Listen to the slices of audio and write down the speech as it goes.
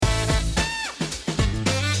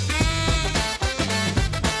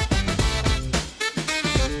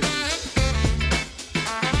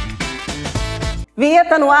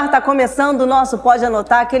Vinheta no ar, tá começando o nosso Pode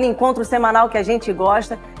Anotar, aquele encontro semanal que a gente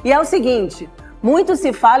gosta. E é o seguinte, muito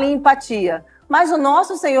se fala em empatia, mas o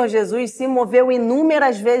nosso Senhor Jesus se moveu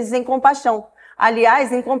inúmeras vezes em compaixão.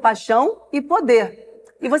 Aliás, em compaixão e poder.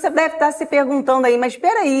 E você deve estar se perguntando aí, mas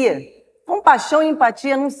espera aí, compaixão e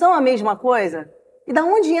empatia não são a mesma coisa? E da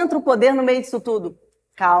onde entra o poder no meio disso tudo?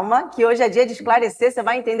 Calma, que hoje é dia de esclarecer, você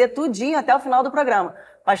vai entender tudinho até o final do programa.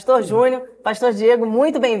 Pastor Júnior, Pastor Diego,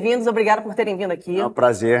 muito bem-vindos, obrigado por terem vindo aqui. É um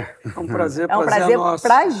prazer. É um prazer, é um prazer nosso.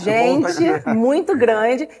 Pra gente, muito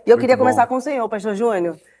grande. E eu queria começar com o senhor, Pastor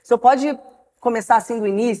Júnior. O senhor pode começar assim do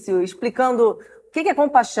início, explicando o que é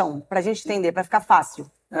compaixão, para a gente entender, para ficar fácil.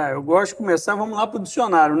 Eu gosto de começar, vamos lá para o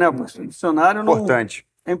dicionário, né, pastor? O dicionário não... Importante.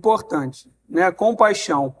 É importante, né?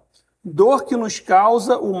 Compaixão. Dor que nos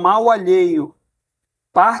causa o mal alheio.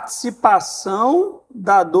 Participação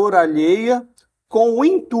da dor alheia com o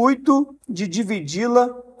intuito de dividi-la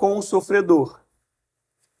com o sofredor.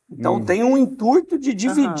 Então, tem um intuito de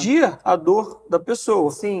dividir a dor da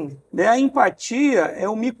pessoa. Sim. Né? A empatia é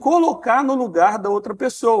o me colocar no lugar da outra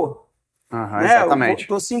pessoa. Né? Exatamente.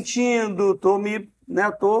 Estou sentindo, estou me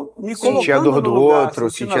colocando sentir a dor do lugar, outro,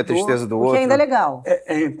 sentir a tristeza do outro. outro. O que ainda é legal.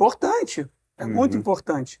 É importante, é muito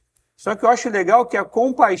importante. Só que eu acho legal que a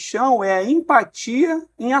compaixão é a empatia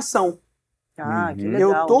em ação. Que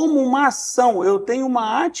legal. Eu tomo uma ação, eu tenho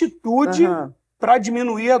uma atitude para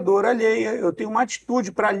diminuir a dor alheia, eu tenho uma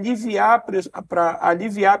atitude para aliviar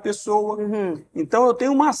a pessoa. Então eu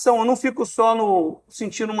tenho uma ação, eu não fico só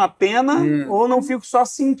sentindo uma pena ou não fico só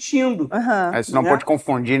sentindo. Você não pode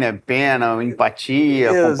confundir, né? Pena, empatia,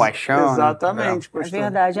 compaixão. Exatamente. Né? É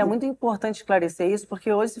verdade, é muito importante esclarecer isso,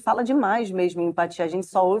 porque hoje se fala demais mesmo em empatia. A gente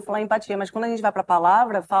só ouve falar em empatia, mas quando a gente vai para a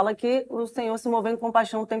palavra, fala que o Senhor se moveu em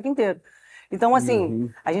compaixão o tempo inteiro. Então,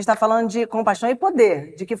 assim, a gente está falando de compaixão e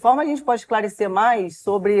poder. De que forma a gente pode esclarecer mais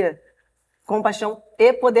sobre compaixão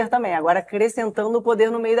e poder também? Agora, acrescentando o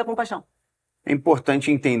poder no meio da compaixão. É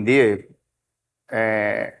importante entender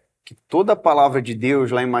que toda a palavra de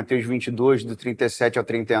Deus, lá em Mateus 22, do 37 ao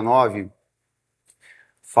 39,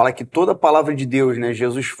 fala que toda a palavra de Deus, né,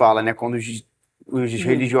 Jesus fala, né, quando os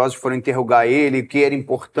religiosos foram interrogar ele, o que era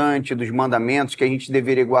importante dos mandamentos que a gente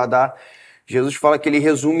deveria guardar, Jesus fala que ele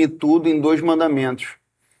resume tudo em 2 mandamentos.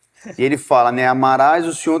 E ele fala, né, amarás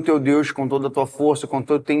o Senhor teu Deus com toda a tua força, com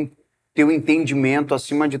todo teu entendimento,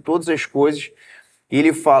 acima de todas as coisas. E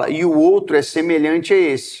ele fala, e o outro é semelhante a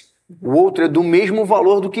esse. O outro é do mesmo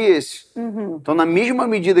valor do que esse. Então, na mesma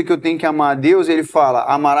medida que eu tenho que amar a Deus, ele fala,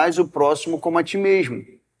 amarás o próximo como a ti mesmo.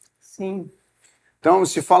 Sim. Então,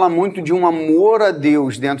 se fala muito de um amor a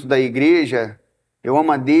Deus dentro da igreja, eu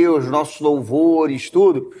amo a Deus, nossos louvores,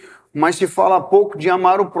 tudo, mas se fala pouco de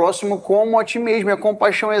amar o próximo como a ti mesmo. E a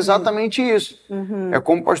compaixão é exatamente isso. É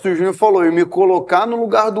como o pastor Júnior falou, eu me colocar no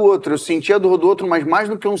lugar do outro, eu sentir a dor do outro, mas mais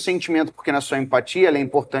do que um sentimento, porque não é só empatia, ela é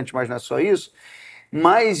importante, mas não é só isso,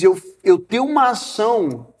 mas eu ter uma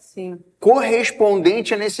ação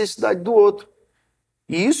correspondente à necessidade do outro.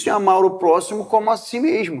 E isso é amar o próximo como a si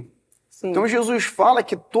mesmo. Então Jesus fala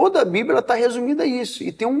que toda a Bíblia está resumida a isso.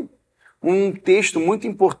 E tem um texto muito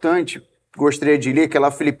importante, gostaria de ler, que é lá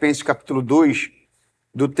Filipenses capítulo 2,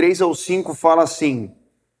 do 3 ao 5, fala assim,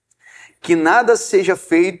 que nada seja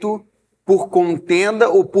feito por contenda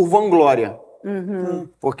ou por vanglória.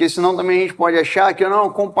 Porque senão também a gente pode achar que, não,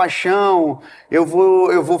 compaixão, eu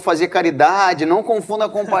vou fazer caridade, não confunda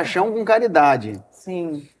compaixão com caridade.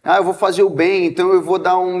 Sim. Eu vou fazer o bem, então eu vou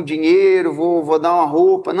dar um dinheiro, vou dar uma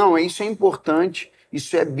roupa. Não, isso é importante,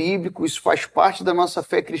 isso é bíblico, isso faz parte da nossa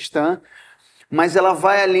fé cristã, mas ela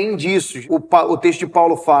vai além disso. O texto de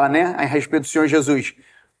Paulo fala, né, a respeito do Senhor Jesus.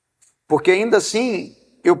 Porque ainda assim,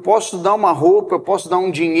 eu posso dar uma roupa, eu posso dar um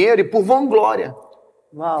dinheiro e por vanglória.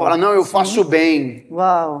 Fala, não, eu faço bem,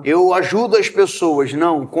 eu ajudo as pessoas.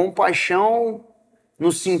 Não, compaixão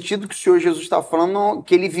no sentido que o Senhor Jesus está falando,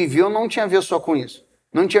 que ele viveu, não tinha a ver só com isso.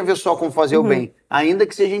 Não tinha a ver só com fazer o bem, ainda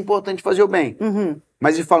que seja importante fazer o bem.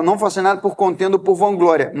 Mas ele fala, não faça nada por contenda ou por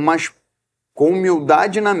vanglória, mas com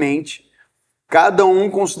humildade na mente, cada um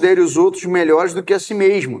considere os outros melhores do que a si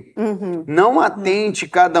mesmo. Não atente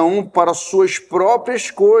cada um para suas próprias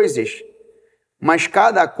coisas, mas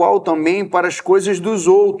cada qual também para as coisas dos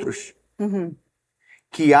outros.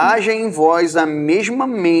 Que haja em vós a mesma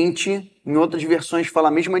mente, em outras versões fala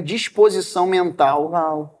a mesma disposição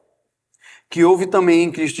mental, que houve também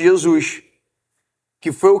em Cristo Jesus.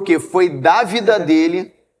 Que foi o quê? Foi dar a vida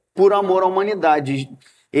dele por amor à humanidade.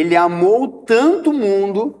 Ele amou tanto o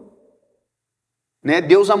mundo Né?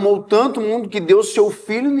 Deus amou tanto o mundo que deu seu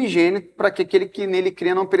Filho unigênito para que aquele que nele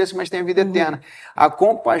crê não pereça, mas tenha vida eterna. A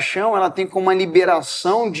compaixão, ela tem como uma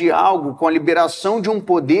liberação de algo, com a liberação de um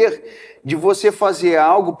poder de você fazer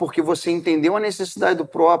algo porque você entendeu a necessidade do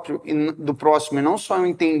próximo. E não só eu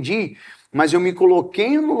entendi, mas eu me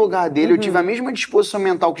coloquei no lugar dele, eu tive a mesma disposição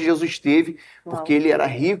mental que Jesus teve, porque ele era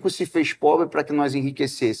rico, se fez pobre para que nós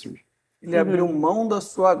enriquecêssemos. Ele abriu mão da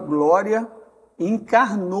sua glória e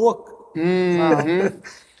encarnou.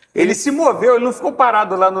 Ele se moveu, ele não ficou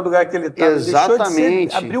parado lá no lugar que ele estava.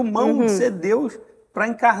 Exatamente. Abriu mão de ser Deus para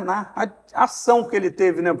encarnar a ação que ele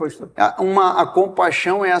teve, né, pastor? A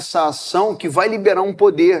compaixão é essa ação que vai liberar um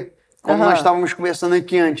poder, como nós estávamos conversando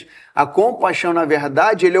aqui antes. A compaixão, na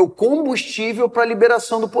verdade, ele é o combustível para a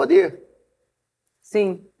liberação do poder.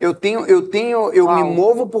 Sim. Eu me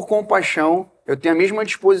movo por compaixão, eu tenho a mesma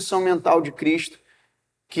disposição mental de Cristo,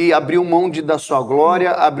 que abriu mão da sua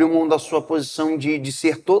glória, abriu mão da sua posição de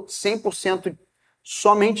ser 100%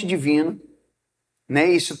 somente divino, né?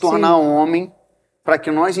 E se tornar homem, para que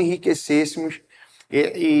nós enriquecêssemos.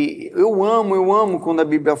 E eu amo quando a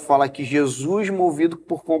Bíblia fala que Jesus, movido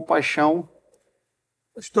por compaixão,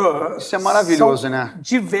 pastor, isso é maravilhoso, né?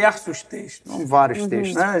 Diversos textos. São vários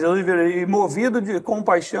textos. Né? E movido de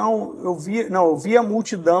compaixão, eu vi a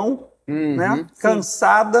multidão, né?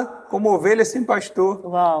 Cansada, como ovelha sem pastor.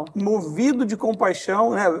 Uau. Movido de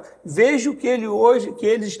compaixão, né? Vejo que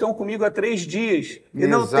eles estão comigo há 3 dias e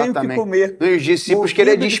não tenho o que comer. E os discípulos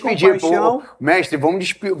queriam despedir. Mestre,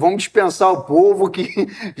 vamos dispensar o povo que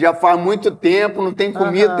já faz muito tempo, não tem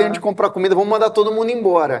comida, tem onde comprar comida, vamos mandar todo mundo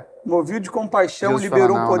embora. Movido de compaixão,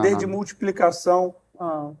 liberou o poder de multiplicação.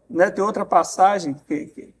 Né? Tem outra passagem,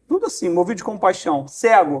 tudo assim, movido de compaixão.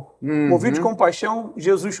 Cego, movido de compaixão,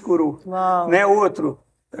 Jesus curou. Né? Outro,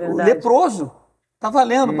 o leproso. Está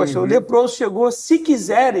valendo, pastor. O leproso chegou, se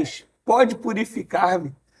quiseres, pode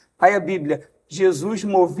purificar-me. Aí a Bíblia, Jesus,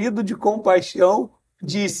 movido de compaixão,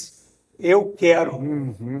 disse, eu quero.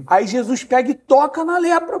 Aí Jesus pega e toca na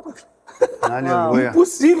lepra, pastor. Aleluia.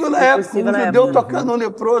 Impossível na época. Um judeu tocando um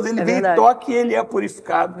leproso, ele vem e toca e ele é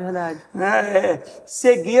purificado. Verdade.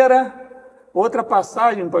 Cegueira, outra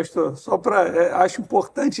passagem, pastor, só para. Acho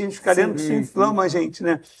importante a gente ficar lendo, que isso inflama a gente,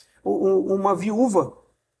 né? Uma viúva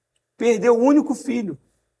perdeu o único filho.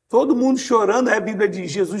 Todo mundo chorando, aí a Bíblia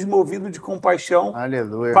diz: Jesus, movido de compaixão,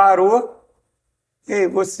 aleluia, parou. Ei,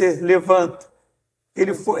 você levanta.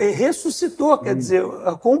 Ele ressuscitou, quer dizer,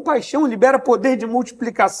 a compaixão libera poder de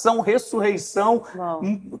multiplicação, ressurreição.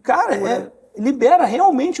 Cara, libera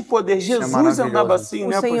realmente o poder. Jesus andava assim,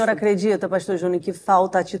 né, O senhor acredita, pastor Júnior, que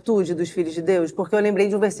falta atitude dos filhos de Deus? Porque eu lembrei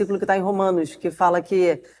de um versículo que está em Romanos, que fala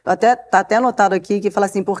que, está até anotado aqui, que fala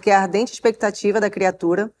assim, porque a ardente expectativa da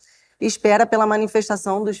criatura espera pela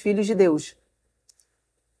manifestação dos filhos de Deus.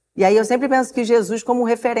 E aí eu sempre penso que Jesus como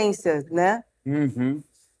referência, né?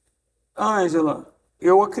 Ângela,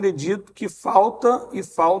 eu acredito que falta e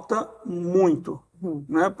falta muito.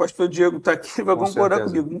 Né? Pastor Diego está aqui, vai concordar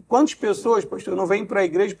comigo. Quantas pessoas, pastor, não vêm para a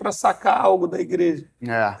igreja para sacar algo da igreja?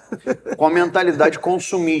 Com a mentalidade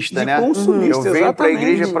consumista, né? Consumista, eu venho para a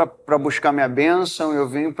igreja para buscar minha bênção, eu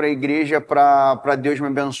venho para a igreja para Deus me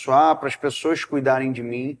abençoar, para as pessoas cuidarem de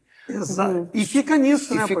mim. Exato. E fica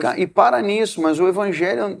nisso, né, pastor? E para nisso, mas o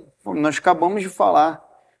evangelho, nós acabamos de falar.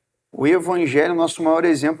 O evangelho, nosso maior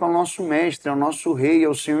exemplo, é o nosso mestre, é o nosso rei, é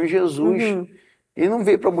o Senhor Jesus. Ele não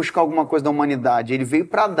veio para buscar alguma coisa da humanidade, ele veio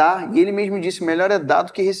para dar. E ele mesmo disse, melhor é dar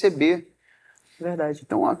do que receber. Verdade.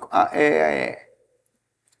 Então,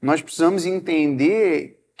 nós precisamos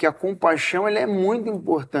entender que a compaixão ela é muito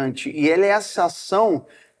importante. E ela é essa ação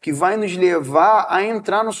que vai nos levar a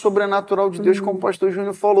entrar no sobrenatural de Deus, como o pastor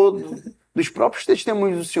Júnior falou, dos próprios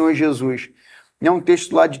testemunhos do Senhor Jesus. É um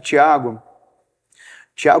texto lá de Tiago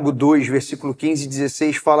 2, versículo 15 e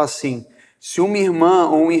 16, fala assim, se uma irmã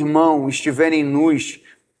ou um irmão estiverem nus,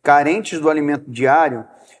 carentes do alimento diário,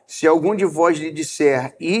 se algum de vós lhe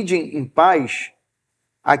disser, ide em paz,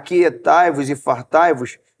 aquietai-vos e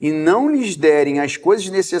fartai-vos, e não lhes derem as coisas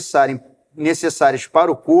necessárias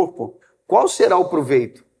para o corpo, qual será o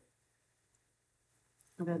proveito?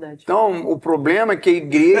 Verdade. Então, o problema é que a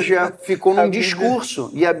igreja ficou num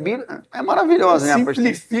discurso. E a Bíblia é maravilhosa, né?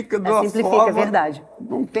 Simplifica de uma Simplifica, forma... é verdade.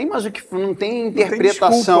 Não tem mais o que... Não tem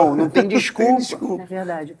interpretação, não tem desculpa. É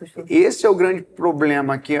verdade, pastor. Esse é o grande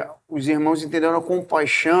problema, que os irmãos entenderam a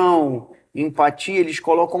compaixão, empatia, eles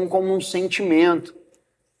colocam como um sentimento.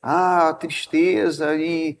 Tristeza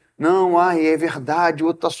e... Não, é verdade, o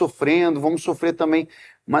outro está sofrendo, vamos sofrer também.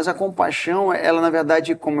 Mas a compaixão, ela, na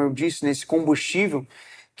verdade, como eu disse, nesse combustível,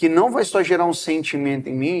 que não vai só gerar um sentimento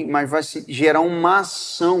em mim, mas vai gerar uma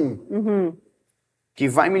ação que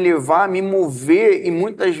vai me levar a me mover, e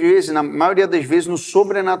muitas vezes, na maioria das vezes, no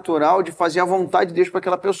sobrenatural, de fazer a vontade de Deus para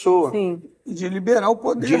aquela pessoa. Sim. De liberar o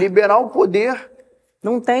poder. De liberar o poder.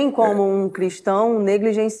 Não tem como um cristão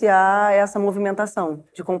negligenciar essa movimentação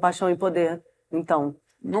de compaixão e poder, então.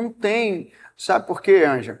 Não tem. Sabe por quê,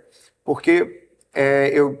 Ângela? Porque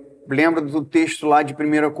eu lembro do texto lá de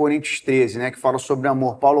 1 Coríntios 13, né, que fala sobre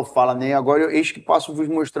amor. Paulo fala, né, agora eis que passo a vos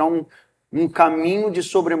mostrar um caminho de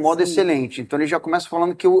sobremodo excelente. Então ele já começa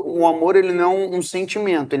falando que o amor ele não é um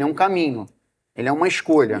sentimento, ele é um caminho, ele é uma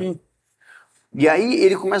escolha. E aí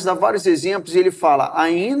ele começa a dar vários exemplos e ele fala,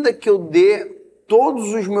 ainda que eu dê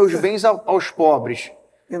todos os meus bens aos pobres,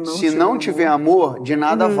 se não tiver amor, de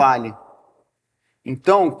nada vale.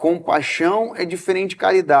 Então, compaixão é diferente de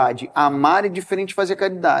caridade. Amar é diferente de fazer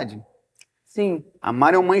caridade. Sim.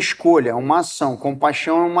 Amar é uma escolha, é uma ação.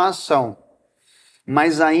 Compaixão é uma ação.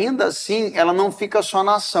 Mas ainda assim, ela não fica só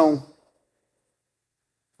na ação.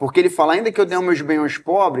 Porque ele fala, ainda que eu dê meus bens aos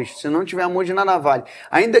pobres, se não tiver amor, de nada vale.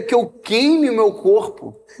 Ainda que eu queime o meu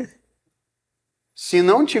corpo, se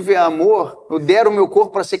não tiver amor, eu der o meu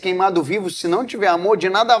corpo para ser queimado vivo, se não tiver amor, de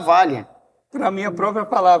nada vale. Para a minha própria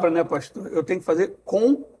palavra, né, pastor? Eu tenho que fazer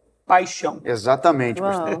com paixão. Exatamente,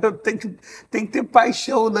 pastor. Eu tenho que ter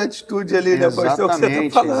paixão na atitude ali, né, pastor? Que você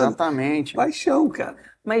tá falando. Exatamente. Paixão, cara.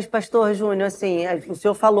 Mas, pastor Júnior, assim, o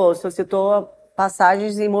senhor citou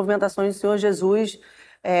passagens e movimentações do Senhor Jesus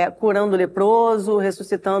curando o leproso,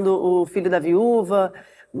 ressuscitando o filho da viúva,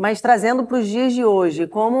 mas trazendo para os dias de hoje,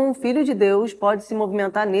 como um filho de Deus pode se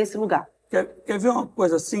movimentar nesse lugar. Quer ver uma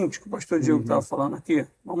coisa simples que o pastor Diego estava falando aqui?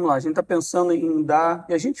 Vamos lá, a gente está pensando em dar,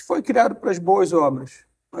 e a gente foi criado para as boas obras.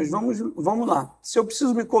 Mas vamos lá. Se eu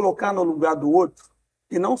preciso me colocar no lugar do outro,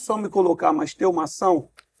 e não só me colocar, mas ter uma ação,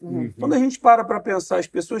 quando a gente para pensar, as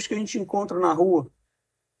pessoas que a gente encontra na rua,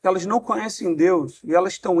 que elas não conhecem Deus, e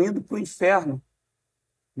elas estão indo para o inferno.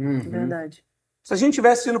 Verdade. Se a gente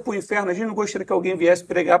estivesse indo para o inferno, a gente não gostaria que alguém viesse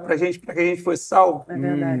pregar para que a gente fosse salvo. É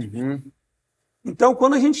verdade. Então,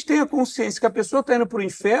 quando a gente tem a consciência que a pessoa está indo para o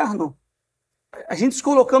inferno, a gente se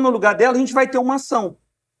colocando no lugar dela, a gente vai ter uma ação.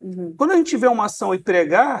 Quando a gente tiver uma ação e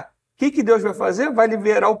pregar, o que Deus vai fazer? Vai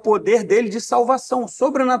liberar o poder dele de salvação,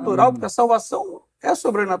 sobrenatural, porque a salvação é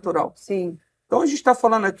sobrenatural. Sim. Então, a gente está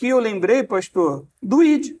falando aqui, eu lembrei, pastor, do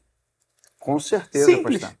ID. Com certeza,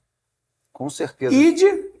 Simples. pastor. Com certeza. ID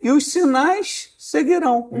e os sinais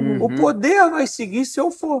seguirão. O poder vai seguir se eu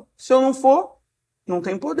for. Se eu não for, não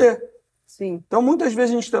tem poder. Sim. Então, muitas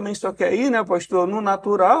vezes a gente também só quer ir, né, pastor, no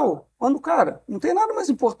natural, quando, cara, não tem nada mais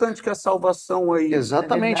importante que a salvação aí.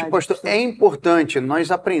 Exatamente, verdade, pastor. pastor. É importante, nós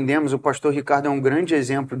aprendemos, o pastor Ricardo é um grande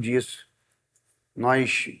exemplo disso.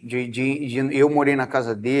 Eu morei na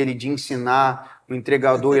casa dele, de ensinar o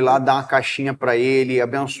entregador ir lá dar uma caixinha para ele,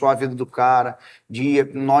 abençoar a vida do cara, de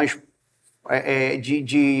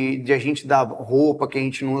a gente dar roupa que a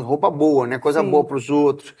gente não, roupa boa, né, coisa boa para os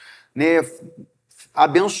outros, né,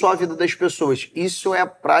 abençoar a vida das pessoas. Isso é a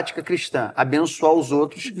prática cristã. Abençoar os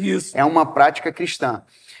outros é uma prática cristã.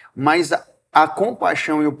 Mas a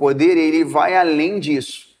compaixão e o poder, ele vai além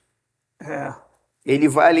disso. Ele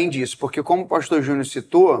vai além disso, porque como o pastor Júnior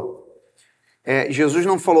citou, Jesus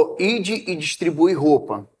não falou, ide e distribui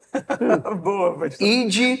roupa. Boa, pastor.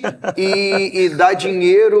 Ide e dá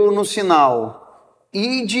dinheiro no sinal.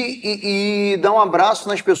 Ide e dá um abraço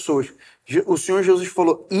nas pessoas. O Senhor Jesus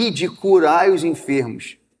falou, ide e curai os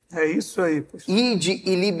enfermos. É isso aí, pastor. Ide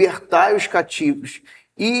e libertai os cativos.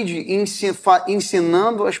 Ide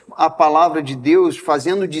ensinando a palavra de Deus,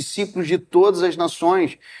 fazendo discípulos de todas as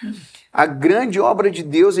nações. A grande obra de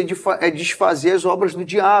Deus é desfazer as obras do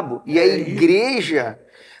diabo. E a igreja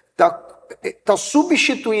está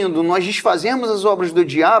substituindo, nós desfazemos as obras do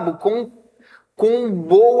diabo com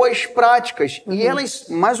boas práticas. E elas,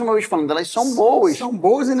 mais uma vez falando, elas são boas. São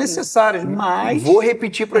boas e necessárias, mas... Vou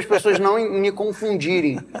repetir para as pessoas não me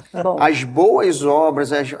confundirem. As boas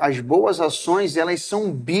obras, as boas ações, elas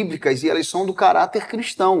são bíblicas e elas são do caráter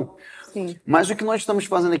cristão. Sim. Mas o que nós estamos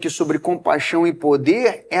fazendo aqui sobre compaixão e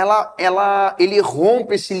poder, ele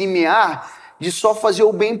rompe esse limiar de só fazer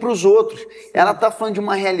o bem para os outros. Ela está falando de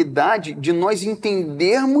uma realidade de nós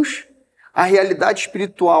entendermos a realidade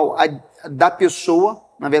espiritual da pessoa,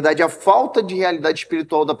 na verdade, a falta de realidade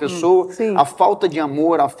espiritual da pessoa, a falta de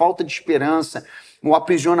amor, a falta de esperança, o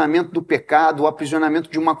aprisionamento do pecado, o aprisionamento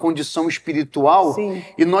de uma condição espiritual,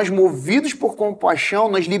 e nós, movidos por compaixão,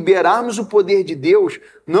 nós liberarmos o poder de Deus,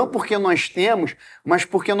 não porque nós temos, mas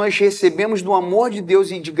porque nós recebemos do amor de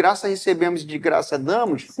Deus, e de graça recebemos e de graça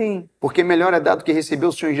damos, porque melhor é dado que receber,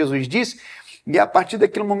 o Senhor Jesus disse, e a partir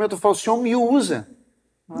daquele momento eu falo, o Senhor me usa.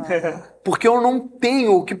 Porque eu não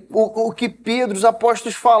tenho o que Pedro, os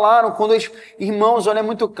apóstolos falaram, quando eles... Irmãos, olha, é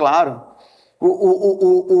muito claro.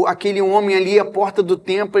 Aquele homem ali, à porta do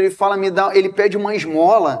templo, ele fala, ele pede uma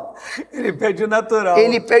esmola. Ele pede o natural.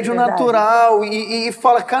 Ele pede o natural e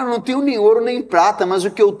fala, cara, não tenho nem ouro nem prata, mas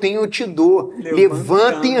o que eu tenho eu te dou.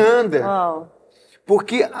 Levanta e anda. Uau.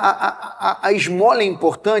 Porque a esmola é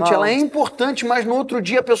importante, ela é importante, mas no outro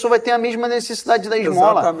dia a pessoa vai ter a mesma necessidade da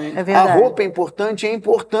esmola. Exatamente. É verdade. A roupa é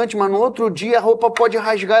importante, mas no outro dia a roupa pode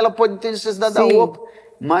rasgar, ela pode ter necessidade da roupa.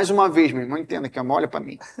 Mais uma vez, meu irmão, entenda que olha para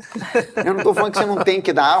mim. Eu não estou falando que você não tem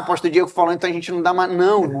que dar. O pastor Diego falou, então a gente não dá mais.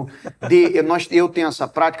 Não, irmão. Eu tenho essa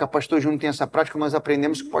prática, o pastor Júnior tem essa prática, nós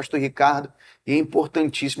aprendemos com o pastor Ricardo, e é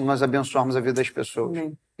importantíssimo nós abençoarmos a vida das pessoas.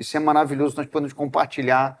 Isso é maravilhoso, nós podemos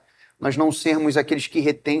compartilhar. Nós não sermos aqueles que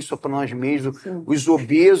retêm só para nós mesmos, os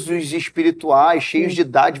obesos espirituais, cheios de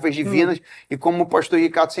dádivas divinas. E como o pastor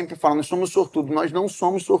Ricardo sempre fala, nós somos sortudos. Nós não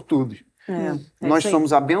somos sortudos. Nós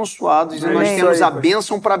somos abençoados e nós temos a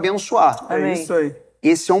bênção para abençoar. É isso aí.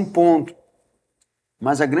 Esse é um ponto.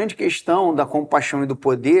 Mas a grande questão da compaixão e do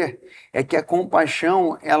poder é que a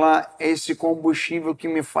compaixão, ela é esse combustível que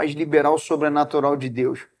me faz liberar o sobrenatural de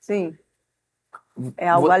Deus. Sim. É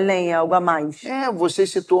algo além, é algo a mais. Você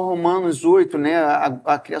citou Romanos 8, né?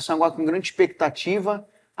 A criação agora com grande expectativa,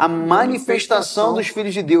 a manifestação dos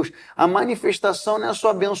filhos de Deus. A manifestação não é só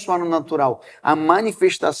abençoar no natural. A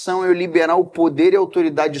manifestação é eu liberar o poder e a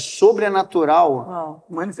autoridade sobrenatural. Uau.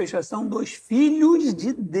 Manifestação dos filhos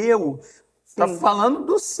de Deus. Está falando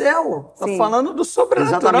do céu, está falando do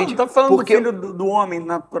sobrenatural, não está falando do filho do homem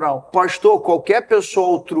natural. Pastor, qualquer pessoa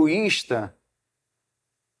altruísta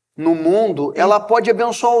no mundo, ela pode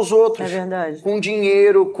abençoar os outros. É verdade. Com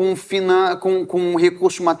dinheiro, com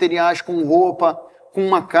recursos materiais, com roupa, com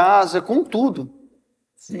uma casa, com tudo.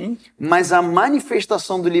 Sim. Mas a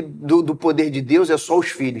manifestação do poder de Deus é só os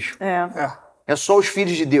filhos. É só os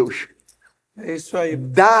filhos de Deus. É isso aí.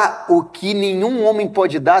 Dá o que nenhum homem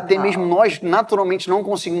pode dar, até mesmo nós naturalmente não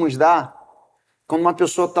conseguimos dar. Quando uma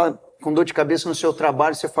pessoa está com dor de cabeça no seu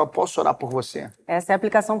trabalho, você fala, posso orar por você? Essa é a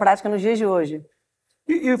aplicação prática nos dias de hoje.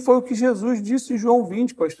 E foi o que Jesus disse em João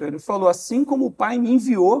 20, pastor. Ele falou, assim como o Pai me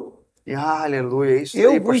enviou, aleluia, é isso aí,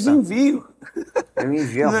 eu vos envio. Eu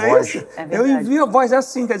envio a Não voz. Eu envio a voz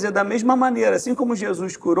assim, quer dizer, da mesma maneira. Assim como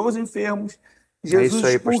Jesus curou os enfermos, Jesus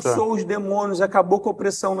expulsou os demônios, acabou com a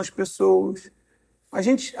opressão nas pessoas. A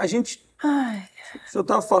gente o senhor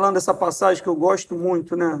estava falando dessa passagem que eu gosto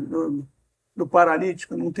muito, né? Do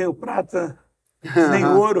paralítico, não tenho prata nem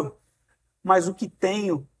ouro, mas o que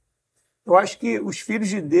tenho. Eu acho que os filhos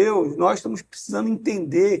de Deus, nós estamos precisando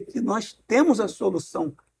entender que nós temos a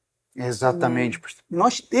solução. Exatamente, pastor.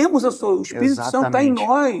 Nós temos a solução. O Espírito Santo está em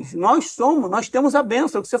nós. Nós temos a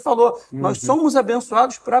bênção, é o que você falou. Nós somos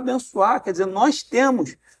abençoados para abençoar. Quer dizer, nós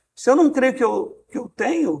temos. Se eu não creio que eu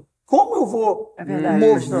tenho, como eu vou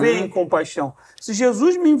mover em compaixão? Se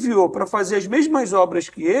Jesus me enviou para fazer as mesmas obras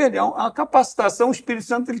que ele, a capacitação, o Espírito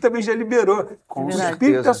Santo ele também já liberou. O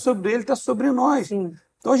Espírito está sobre ele, está sobre nós. Sim.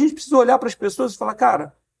 Então a gente precisa olhar para as pessoas e falar,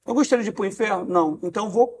 cara, eu gostaria de ir para o inferno? Não. Então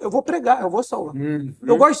eu vou pregar, eu vou salvar.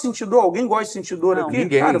 Eu gosto de sentir dor? Alguém gosta de sentir dor aqui?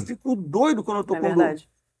 Ninguém. Cara, eu fico doido quando eu estou com dor.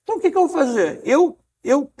 Então o que eu vou fazer? Eu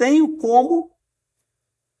tenho como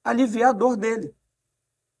aliviar a dor dele.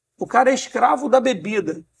 O cara é escravo da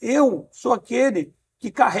bebida. Eu sou aquele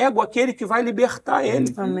que carrego aquele que vai libertar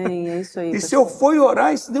ele. Amém, é isso aí. E se eu for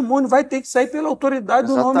orar, esse demônio vai ter que sair pela autoridade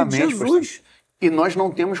do nome de Jesus. Pastor. E nós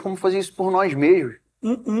não temos como fazer isso por nós mesmos.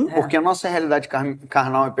 Porque a nossa realidade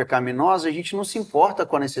carnal e pecaminosa, a gente não se importa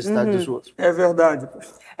com a necessidade dos outros. É verdade,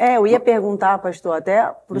 pastor. Eu ia perguntar, pastor, até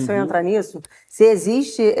para o senhor entrar nisso, se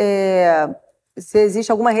existe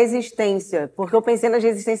alguma resistência, porque eu pensei nas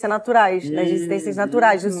resistências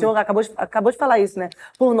naturais, O senhor acabou de falar isso, né?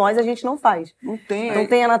 Por nós a gente não faz. Não tem. Então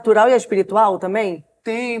tem a natural e a espiritual também?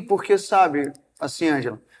 Tem, porque sabe, assim,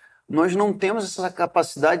 Ângela, nós não temos essa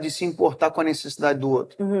capacidade de se importar com a necessidade do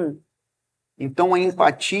outro. Então a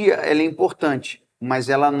empatia, ela é importante, mas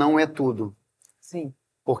ela não é tudo. Sim.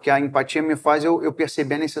 Porque a empatia me faz eu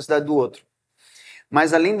perceber a necessidade do outro.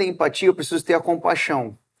 Mas além da empatia, eu preciso ter a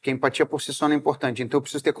compaixão, porque a empatia por si só não é importante. Então eu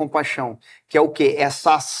preciso ter compaixão, que é o quê?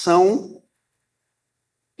 Essa ação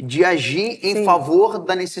de agir em favor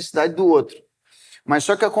da necessidade do outro. Mas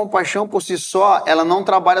só que a compaixão por si só, ela não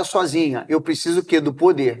trabalha sozinha. Eu preciso o quê? Do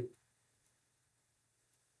poder.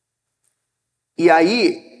 E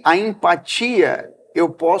aí, a empatia, eu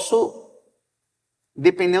posso,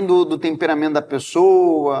 dependendo do temperamento da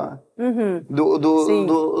pessoa,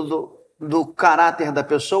 do caráter da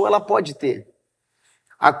pessoa, ela pode ter.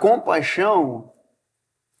 A compaixão,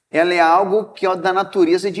 ela é algo que é da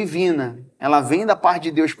natureza divina. Ela vem da parte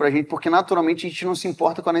de Deus pra gente, porque naturalmente a gente não se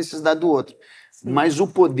importa com a necessidade do outro. Sim. Mas o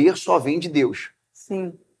poder só vem de Deus.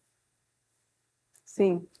 Sim.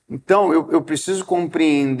 Sim. Então, eu preciso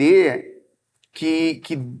compreender que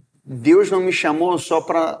Deus não me chamou só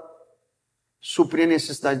para suprir a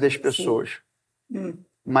necessidade das pessoas.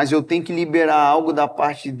 Mas eu tenho que liberar algo da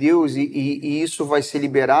parte de Deus e isso vai ser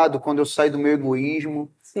liberado quando eu saio do meu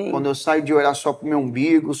egoísmo, Sim. quando eu saio de olhar só para o meu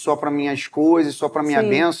umbigo, só para minhas coisas, só para minha Sim.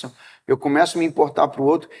 bênção. Eu começo a me importar para o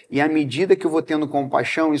outro e à medida que eu vou tendo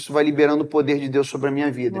compaixão, isso vai liberando o poder de Deus sobre a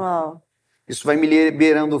minha vida. Uau. Isso vai me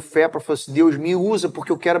liberando fé para falar assim, Deus me usa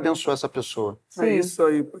porque eu quero abençoar essa pessoa. Sim. É isso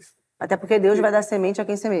aí, pastor. Até porque Deus vai dar semente a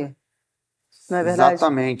quem semeia. Não é verdade?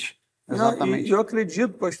 Exatamente. Exatamente. E eu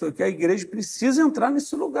acredito, pastor, que a igreja precisa entrar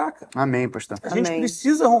nesse lugar, cara. Amém, pastor. A gente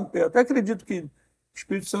precisa romper. Eu até acredito que o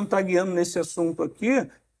Espírito Santo está guiando nesse assunto aqui,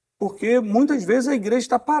 porque muitas vezes a igreja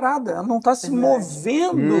está parada, ela não está se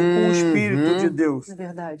movendo com o Espírito de Deus. É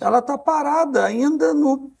verdade. Ela está parada ainda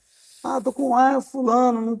no... tô com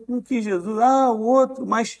fulano, não quis Jesus, o outro,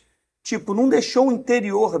 mas, tipo, não deixou o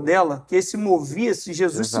interior dela, que se movia, se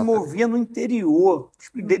Jesus se movia no interior. O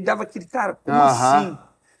Espírito dele dava aquele, cara, como assim?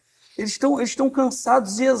 Eles estão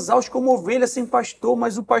cansados e exaustos como ovelha sem pastor,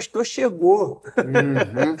 mas o pastor chegou.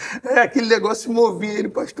 Aquele negócio se movia, o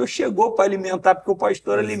pastor chegou para alimentar, porque o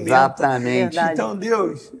pastor alimenta. Exatamente. Verdade. Então,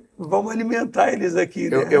 Deus, vamos alimentar eles aqui.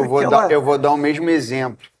 Né? Eu vou dar o mesmo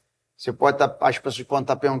exemplo. Você pode as pessoas podem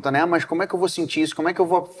estar perguntando, mas como é que eu vou sentir isso? Como é que eu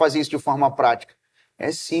vou fazer isso de forma prática?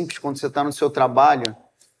 É simples, quando você está no seu trabalho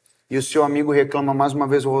e o seu amigo reclama, mais uma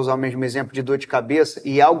vez eu vou usar o mesmo exemplo, de dor de cabeça,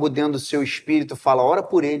 e algo dentro do seu espírito fala, ora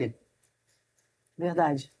por ele.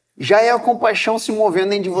 Verdade. Já é a compaixão se movendo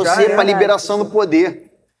dentro de você para a liberação do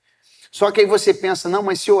poder. Só que aí você pensa, não,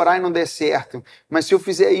 mas se eu orar e não der certo, mas se eu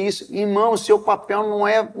fizer isso, irmão, o seu papel não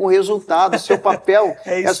é o resultado, o seu papel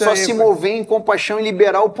é só se mover em compaixão e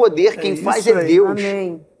liberar o poder. Quem faz é Deus.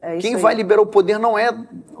 Amém. É isso Quem aí. vai liberar o poder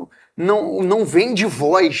não vem de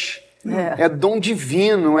vós, é dom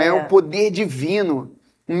divino, é o poder divino.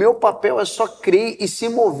 O meu papel é só crer e se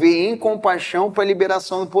mover em compaixão para a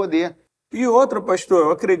liberação do poder. E outra, pastor,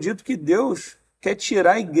 eu acredito que Deus quer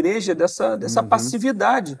tirar a igreja dessa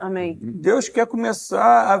passividade. Amém. Deus quer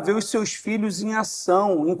começar a ver os seus filhos em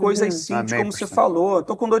ação, em coisas simples, como você falou.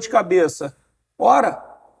 Estou com dor de cabeça. Ora,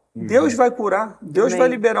 Deus vai curar, Deus vai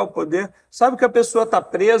liberar o poder. Sabe que a pessoa está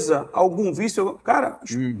presa a algum vício? Cara,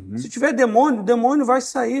 se tiver demônio, o demônio vai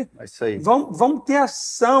sair. Vai sair. Vamos ter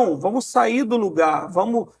ação, vamos sair do lugar,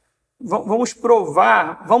 vamos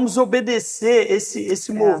provar, vamos obedecer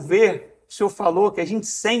esse mover. O senhor falou que a gente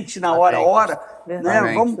sente na hora,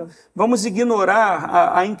 né? Vamos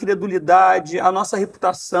ignorar a incredulidade, a nossa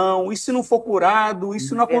reputação, e se não for curado, e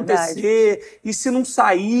se não acontecer, e se não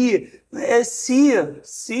sair,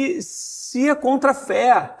 se é contra a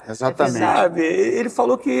fé. Exatamente. Sabe? Ele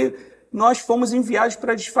falou que nós fomos enviados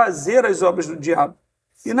para desfazer as obras do diabo.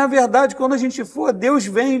 E, na verdade, quando a gente for, Deus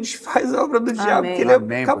vem e desfaz a obra do diabo, porque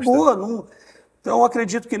ele acabou. Então, eu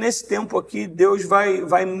acredito que nesse tempo aqui, Deus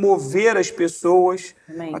vai mover as pessoas.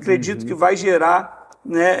 Amém. Acredito que vai gerar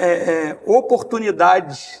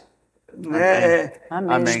oportunidades,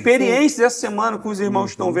 experiências essa semana que os irmãos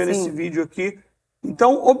estão vendo esse vídeo aqui.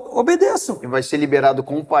 Então, obedeçam. E vai ser liberado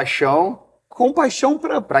compaixão. Compaixão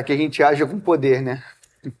para que a gente haja com poder, né?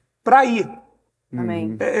 Para ir.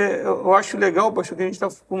 Amém. Eu acho legal, pastor, que a gente está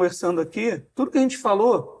conversando aqui. Tudo que a gente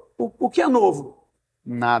falou, o que é novo?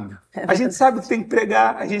 Nada. A gente sabe que tem que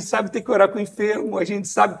pregar, a gente sabe que tem que orar com o enfermo, a gente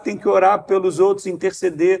sabe que tem que orar pelos outros,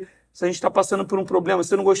 interceder. Se a gente está passando por um problema,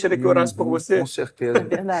 você não gostaria que eu orasse por você? Com certeza. É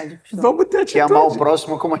verdade. Vamos ter atitude. Que amar o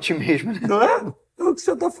próximo como a ti mesmo. Né? Não é? É o que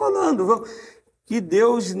você está falando. Que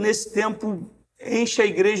Deus, nesse tempo, enche a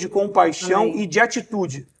igreja de compaixão e de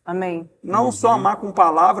atitude. Amém. Não só amar com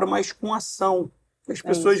palavra, mas com ação. Que as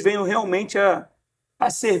pessoas venham realmente a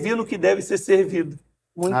servir no que deve ser servido.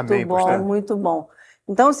 Muito Amém, bom, pastor. muito bom.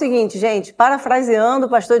 Então é o seguinte, gente, parafraseando o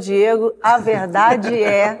pastor Diego, a verdade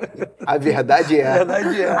é... A verdade é. A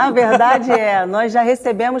verdade é. A verdade é, nós já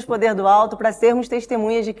recebemos poder do alto para sermos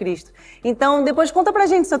testemunhas de Cristo. Então, depois conta pra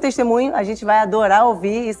gente seu testemunho, a gente vai adorar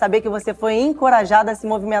ouvir e saber que você foi encorajado a se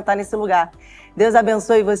movimentar nesse lugar. Deus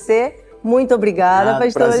abençoe você, muito obrigada,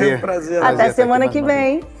 pastor. Prazer. Até semana que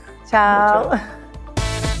vem. Tchau.